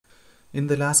In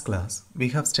the last class, we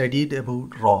have studied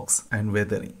about rocks and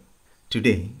weathering.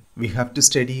 Today, we have to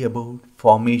study about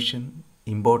formation,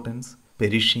 importance,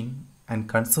 perishing, and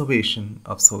conservation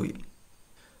of soil.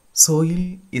 Soil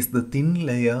is the thin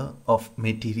layer of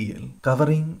material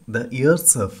covering the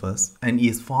Earth's surface and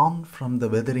is formed from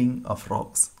the weathering of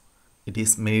rocks. It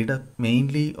is made up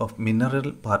mainly of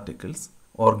mineral particles,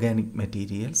 organic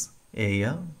materials,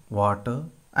 air, water,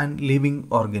 and living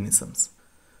organisms.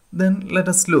 Then let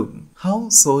us look how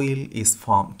soil is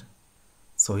formed.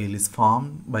 Soil is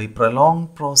formed by prolonged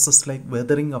process like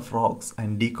weathering of rocks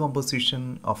and decomposition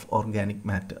of organic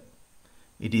matter.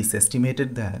 It is estimated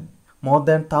that more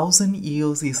than 1,000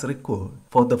 years is required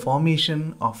for the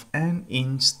formation of an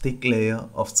inch thick layer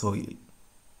of soil.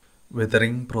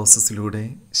 Weathering പ്രോസസ്സിലൂടെ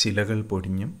ശിലകൾ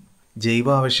പൊടിഞ്ഞും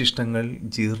ജൈവാവശിഷ്ടങ്ങൾ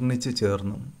ജീർണിച്ച്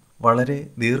ചേർന്നും വളരെ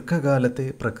ദീർഘകാലത്തെ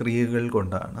പ്രക്രിയകൾ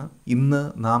കൊണ്ടാണ് ഇന്ന്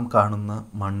നാം കാണുന്ന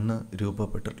മണ്ണ്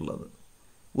രൂപപ്പെട്ടിട്ടുള്ളത്.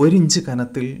 1 inch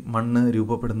കനത്തിൽ മണ്ണ്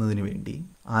രൂപപ്പെടുന്നതിന് വേണ്ടി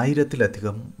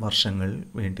 1000-ലധികം വർഷങ്ങൾ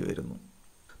വേണ്ടിവരുന്നു.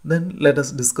 Then let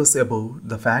us discuss about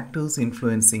the factors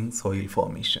influencing soil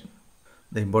formation.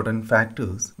 The important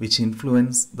factors which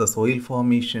influence the soil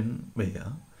formation were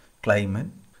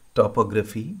climate,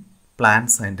 topography,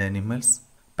 plants and animals,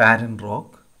 barren rock,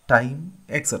 time,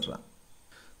 etc.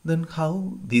 Then how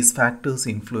these factors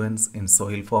influence in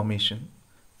soil formation?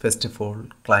 First of all,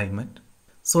 climate.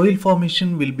 Soil formation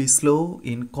will be slow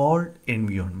in cold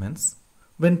environments.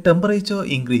 When temperature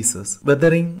increases,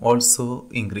 weathering also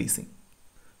increasing.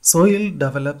 Soil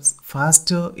develops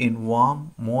faster in warm,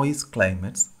 moist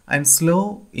climates and slow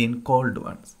in cold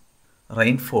ones.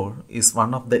 Rainfall is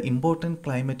one of the important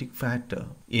climatic factor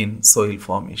in soil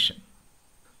formation.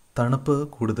 തണുപ്പ്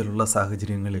കൂടുതലുള്ള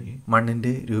സാഹചര്യങ്ങളിൽ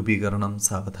മണ്ണിൻ്റെ രൂപീകരണം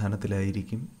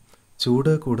സാവധാനത്തിലായിരിക്കും. ചൂട്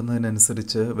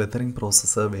കൂടുന്നതിനനുസരിച്ച് weathering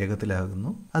process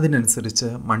വേഗത്തിലാകുന്നു. അതിനനുസരിച്ച്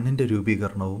മണ്ണിൻ്റെ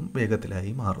രൂപീകരണവും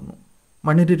വേഗത്തിലായി മാറുന്നു.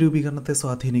 മണ്ണിൻ്റെ രൂപീകരണത്തെ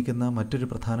സ്വാധീനിക്കുന്ന മറ്റൊരു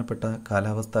പ്രധാനപ്പെട്ട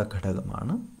കാലാവസ്ഥാ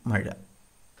ഘടകമാണ് മഴ.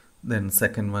 Then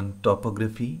second one,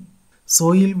 topography.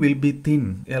 Soil will be thin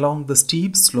along the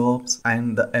steep slopes and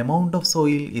the amount of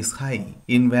soil is high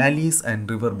in valleys and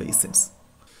river basins.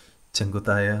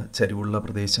 ചെങ്കുത്തായ ചരിവുള്ള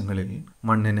പ്രദേശങ്ങളിൽ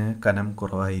മണ്ണിന് കനം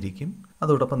കുറവായിരിക്കും.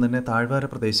 അതോടൊപ്പം തന്നെ താഴ്വാര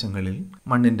പ്രദേശങ്ങളിൽ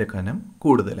മണ്ണിൻ്റെ കനം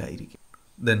കൂടുതലായിരിക്കും.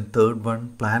 Then third one,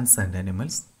 plants and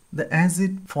animals. The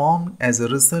acid formed as a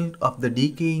result of the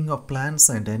decaying of plants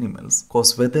and animals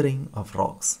cause weathering of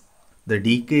rocks. The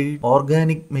decayed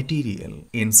organic material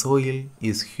in soil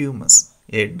is humus,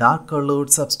 a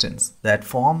dark-colored substance that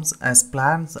forms as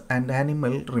plants and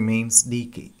animal remains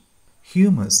decay.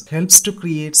 Humus helps to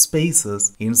create spaces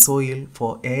in soil for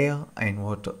air and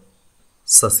water.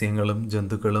 സസ്യങ്ങളും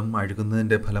ജന്തുക്കളും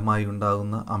അഴുകുന്നതിൻ്റെ ഫലമായി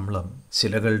ഉണ്ടാകുന്ന അമ്ലം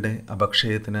ശിലകളുടെ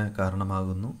അപക്ഷയത്തിന്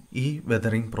കാരണമാകുന്നു. ഈ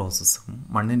weathering പ്രോസസ്സും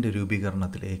മണ്ണിൻ്റെ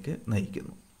രൂപീകരണത്തിലേക്ക്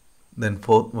നയിക്കുന്നു. Then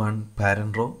fourth one,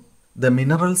 barren rock. The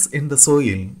minerals in the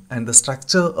soil and the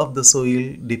structure of the soil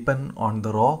depend on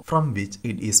the rock from which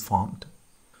it is formed.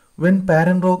 When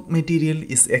barren rock material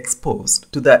is exposed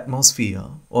to the atmosphere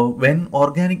or when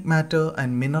organic matter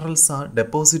and minerals are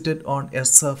deposited on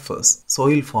Earth's surface,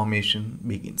 soil formation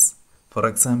begins. For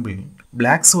example,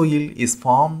 black soil is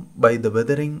formed by the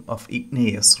weathering of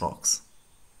igneous rocks.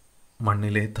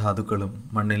 മണ്ണിലെ ധാതുക്കളും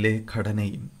മണ്ണിലെ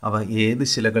ഘടനയും അവ ഏത്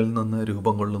ശിലകളിൽ നിന്ന്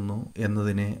രൂപം കൊള്ളുന്നു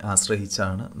എന്നതിനെ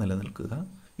ആശ്രയിച്ചാണ് നിലനിൽക്കുക.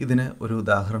 ഇതിന് ഒരു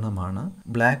ഉദാഹരണമാണ്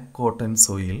ബ്ലാക്ക് കോട്ടൺ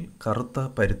സോയിൽ, കറുത്ത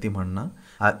പരുത്തി മണ്ണ്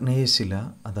ആഗ്നേയശില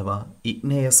അഥവാ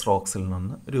ഇഗ്നേയസ് റോക്സിൽ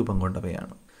നിന്ന് രൂപം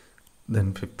കൊണ്ടവയാണ്. Then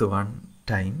fifth one,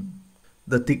 time.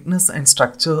 The thickness and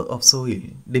structure of soil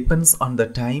depends on the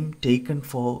time taken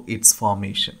for its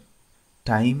formation.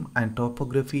 Time and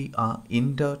topography are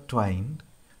intertwined.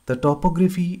 The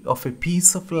topography of a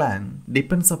piece of land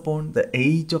depends upon the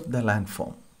age of the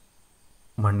landform.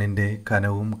 മണ്ണിൻ്റെ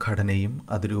കനവും ഘടനയും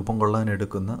അത് രൂപം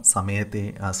കൊള്ളാനെടുക്കുന്ന സമയത്തെ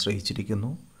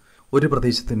ആശ്രയിച്ചിരിക്കുന്നു. ഒരു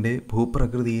പ്രദേശത്തിൻ്റെ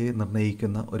ഭൂപ്രകൃതിയെ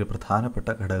നിർണ്ണയിക്കുന്ന ഒരു പ്രധാനപ്പെട്ട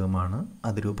ഘടകമാണ്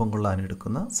അത് രൂപം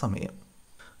കൊള്ളാനെടുക്കുന്ന സമയം.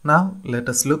 Now let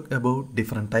us look about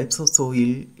different types of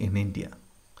soil in India.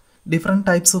 Different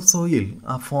types of soil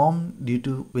are formed due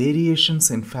to variations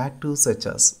in factors such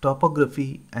as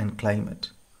topography and climate.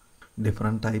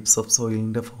 Different types of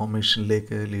സോയിലിൻ്റെ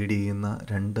ഫോർമേഷനിലേക്ക് lead ചെയ്യുന്ന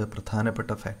 2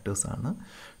 പ്രധാനപ്പെട്ട ഫാക്ടേഴ്സാണ്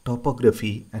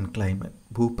topography and climate,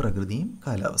 ഭൂപ്രകൃതിയും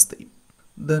കാലാവസ്ഥയും.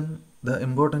 Then the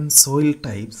important soil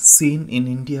types scene in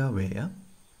India wear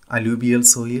alluvial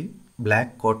soil,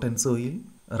 black cotton soil,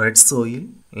 red soil,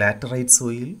 laterite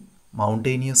soil,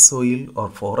 mountainous soil or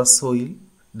forest soil,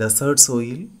 desert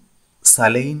soil,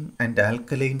 saline and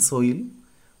alkaline soil,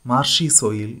 marshy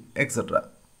soil, etc.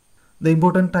 The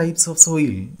important types of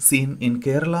soil seen in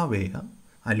Kerala were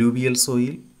alluvial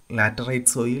soil, laterite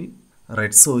soil,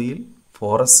 red soil,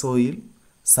 forest soil,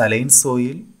 saline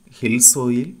soil, hill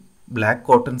soil, black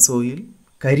cotton soil,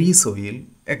 curry soil,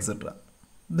 etc.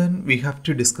 Then we have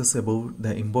to discuss about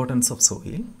the importance of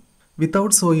soil.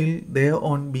 Without soil, there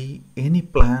won't be any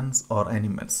plants or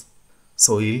animals.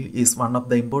 Soil is one of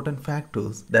the important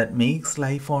factors that makes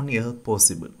life on earth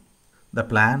possible. The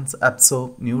plants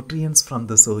absorb nutrients from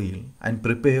the soil and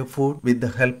prepare food with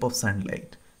the help of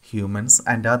sunlight. Humans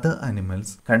and other animals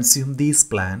consume these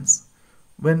plants.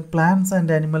 When plants and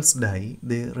animals die,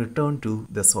 they return to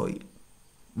the soil.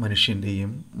 മനുഷ്യൻ്റെയും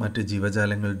മറ്റ്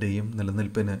ജീവജാലങ്ങളുടെയും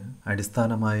നിലനിൽപ്പിന്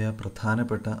അടിസ്ഥാനമായ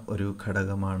പ്രധാനപ്പെട്ട ഒരു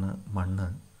ഘടകമാണ് മണ്ണ്.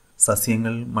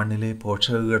 സസ്യങ്ങൾ മണ്ണിലെ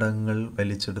പോഷകഘടകങ്ങൾ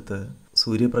വലിച്ചെടുത്ത്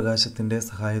സൂര്യപ്രകാശത്തിൻ്റെ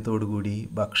സഹായത്തോടുകൂടി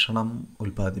ഭക്ഷണം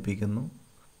ഉൽപ്പാദിപ്പിക്കുന്നു.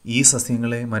 ഈ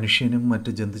സസ്യങ്ങളെ മനുഷ്യനും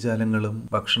മറ്റ് ജന്തുജാലങ്ങളും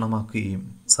ഭക്ഷണമാക്കുകയും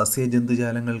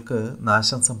സസ്യജന്തുജാലങ്ങൾക്ക്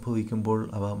നാശം സംഭവിക്കുമ്പോൾ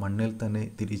അവ മണ്ണിൽ തന്നെ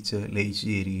തിരിച്ച് ലയിച്ചു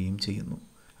ചേരുകയും ചെയ്യുന്നു.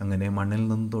 അങ്ങനെ മണ്ണിൽ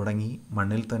നിന്ന് തുടങ്ങി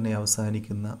മണ്ണിൽ തന്നെ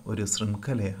അവസാനിക്കുന്ന ഒരു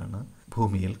ശൃംഖലയാണ്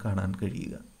ഭൂമിയിൽ കാണാൻ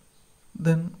കഴിയുക.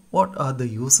 Then what are the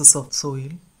uses of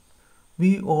soil? We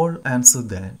all answer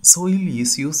that soil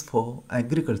is used for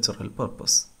agricultural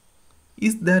purpose.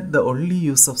 Is that the only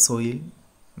use of soil?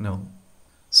 No.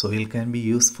 Soil can be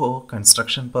used for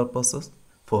construction purposes,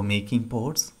 for making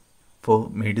pots, for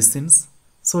medicines.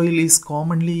 Soil is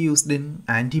commonly used in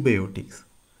antibiotics.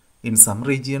 In some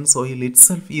regions, soil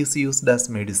itself is used as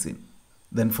medicine.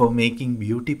 Then for making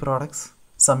beauty products,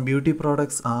 some beauty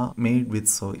products are made with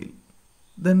soil.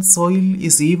 Then soil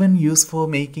is even used for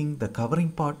making the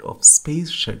covering part of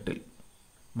space shuttle.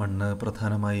 മണ്ണ്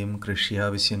പ്രധാനമായും കൃഷി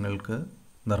ആവശ്യങ്ങൾക്ക്,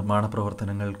 നിർമ്മാണ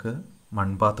പ്രവർത്തനങ്ങൾക്ക്,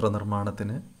 മൺപാത്ര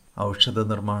നിർമ്മാണത്തിന്, ഔഷധ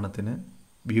നിർമ്മാണത്തിന്,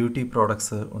 ബ്യൂട്ടി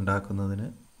പ്രോഡക്ട്സ് ഉണ്ടാക്കുന്നതിന്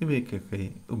ഇവയ്ക്കൊക്കെ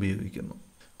ഉപയോഗിക്കുന്നു.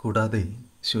 കൂടാതെ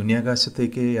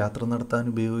ശൂന്യാകാശത്തേക്ക് യാത്ര നടത്താൻ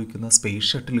ഉപയോഗിക്കുന്ന സ്പേസ്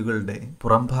ഷട്ടിലുകളുടെ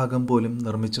പുറംഭാഗം പോലും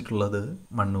നിർമ്മിച്ചിട്ടുള്ളത്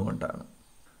മണ്ണുകൊണ്ടാണ്.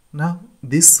 Now,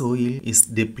 this soil is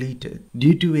depleted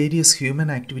due to various human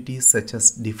activities such as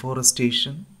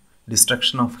deforestation,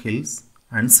 destruction of hills,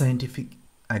 unscientific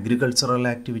agricultural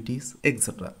activities, etc.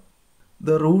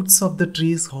 The roots of the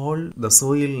trees hold the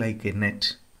soil like a net.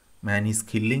 Man is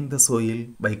killing the soil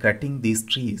by cutting these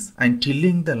trees and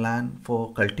tilling the land for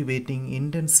cultivating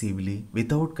intensively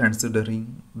without considering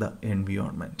the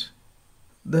environment.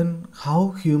 Then how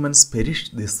humans perish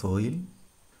this soil?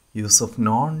 Use of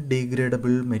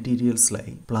non-degradable materials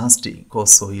like plastic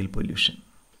cause soil pollution.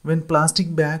 When plastic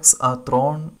bags are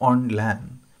thrown on land,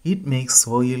 it makes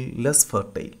soil less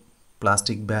fertile.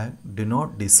 Plastic bags do not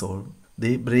dissolve.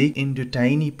 They break into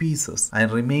tiny pieces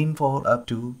and remain for up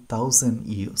to 1,000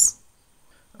 years.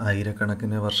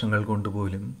 ആയിരക്കണക്കിന് വർഷങ്ങൾ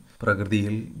കൊണ്ടുപോലും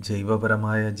പ്രകൃതിയിൽ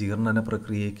ജൈവപരമായ ജീർണന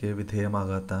പ്രക്രിയയ്ക്ക്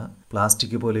വിധേയമാകാത്ത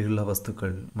plastic പോലെയുള്ള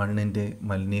വസ്തുക്കൾ മണ്ണിൻ്റെ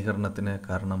മലിനീകരണത്തിന്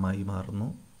കാരണമായി മാറുന്നു.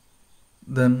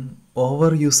 Then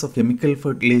overuse of chemical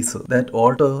fertilizers that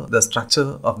alter the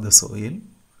structure of the soil.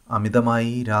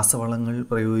 അമിതമായി രാസവളങ്ങൾ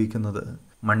പ്രയോഗിക്കുന്നത്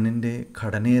മണ്ണിൻ്റെ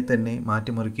ഘടനയെ തന്നെ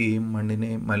മാറ്റിമറിക്കുകയും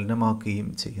മണ്ണിനെ മലിനമാക്കുകയും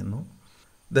ചെയ്യുന്നു.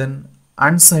 Then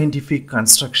unscientific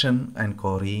construction and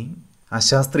quarrying.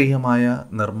 അശാസ്ത്രീയമായ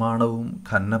നിർമ്മാണവും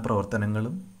ഖനന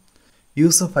പ്രവർത്തനങ്ങളും.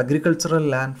 Use of agricultural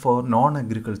land four non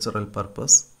agricultural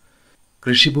purpose.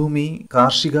 കൃഷിഭൂമി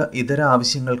കാർഷിക ഇതര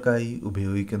ആവശ്യങ്ങൾക്കായി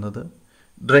ഉപയോഗിക്കുന്നത്.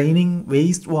 Draining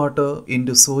waste water in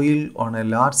to soil on A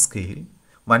large scale.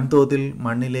 വൻതോതിൽ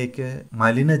മണ്ണിലേക്ക്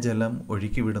മലിനജലം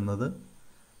ഒഴുക്കിവിടുന്നത്.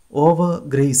 ഓവർ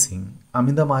ഗ്രേസിംഗ്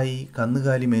അമിതമായി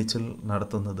കന്നുകാലി മേച്ചിൽ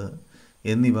നടത്തുന്നത്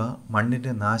എന്നിവ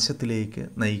മണ്ണിൻ്റെ നാശത്തിലേക്ക്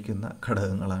നയിക്കുന്ന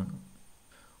ഘടകങ്ങളാണ്.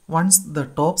 Once the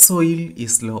topsoil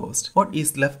is lost, what is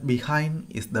left behind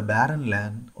is the barren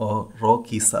land or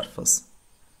rocky surface.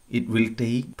 It will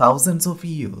take thousands of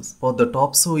years for the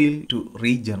topsoil to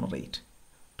regenerate.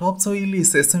 Topsoil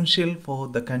is essential for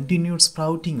the continued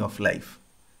sprouting of life.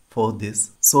 For this,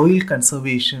 soil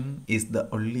conservation is the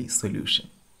only solution.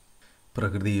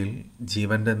 പ്രകൃതിയിൽ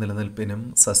ജീവൻ്റെ നിലനിൽപ്പിനും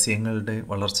സസ്യങ്ങളുടെ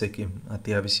വളർച്ചയ്ക്കും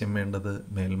അത്യാവശ്യം വേണ്ടത്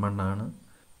മേൽമണ്ണാണ്.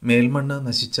 മേൽമണ്ണ്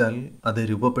നശിച്ചാൽ അത്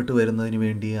രൂപപ്പെട്ടു വരുന്നതിന്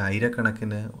വേണ്ടി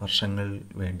ആയിരക്കണക്കിന് വർഷങ്ങൾ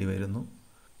വേണ്ടിവരുന്നു.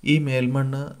 ഈ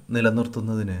മേൽമണ്ണ്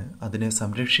നിലനിർത്തുന്നതിന് അതിനെ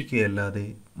സംരക്ഷിക്കുകയല്ലാതെ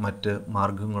മറ്റ്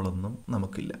മാർഗങ്ങളൊന്നും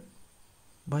നമുക്കില്ല.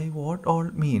 By what all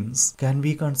means can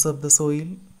we conserve the soil?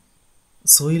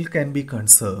 Soil can be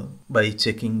conserved by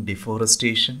checking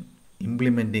deforestation,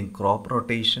 implementing crop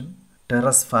rotation,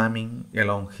 terrace farming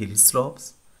along hill slopes,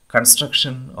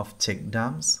 construction of check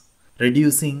dams,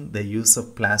 reducing the use of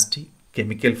plastic,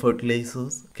 chemical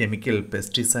fertilizers, chemical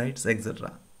pesticides, etc.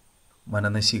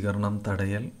 വനനശീകരണം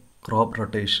തടയൽ, crop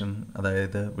rotation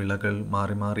അതായത് വിളകൾ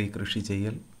മാറി മാറി കൃഷി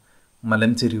ചെയ്യൽ,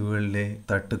 മലഞ്ചെരിവുകളിലെ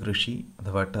തട്ടുകൃഷി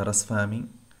അഥവാ terrace farming,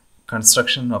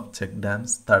 construction of cheque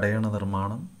dams തടയണ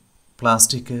നിർമ്മാണം,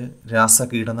 പ്ലാസ്റ്റിക്,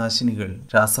 രാസകീടനാശിനികൾ,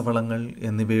 രാസവളങ്ങൾ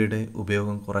എന്നിവയുടെ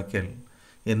ഉപയോഗം കുറയ്ക്കൽ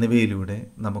എന്നിവയിലൂടെ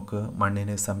നമുക്ക്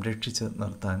മണ്ണിനെ സംരക്ഷിച്ച്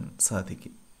നിർത്താൻ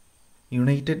സാധിക്കും.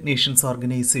 United Nations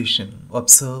Organization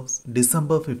observes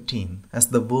December 15 as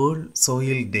the World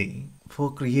Soil Day for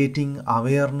creating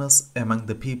awareness among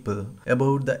the people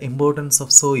about the importance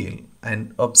of soil and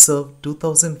observed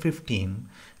 2015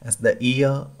 as the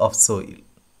Year of Soil.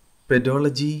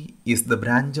 Pedology is the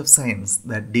branch of science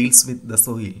that deals with the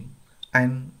soil,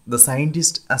 and the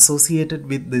scientists associated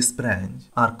with this branch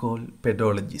are called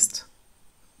pedologists.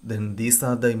 Then these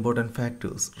are the important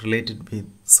factors related with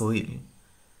soil,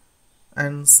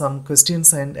 and some questions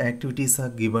and activities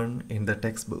are given in the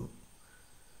textbook.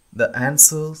 The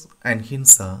answers and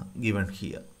hints are given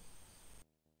here.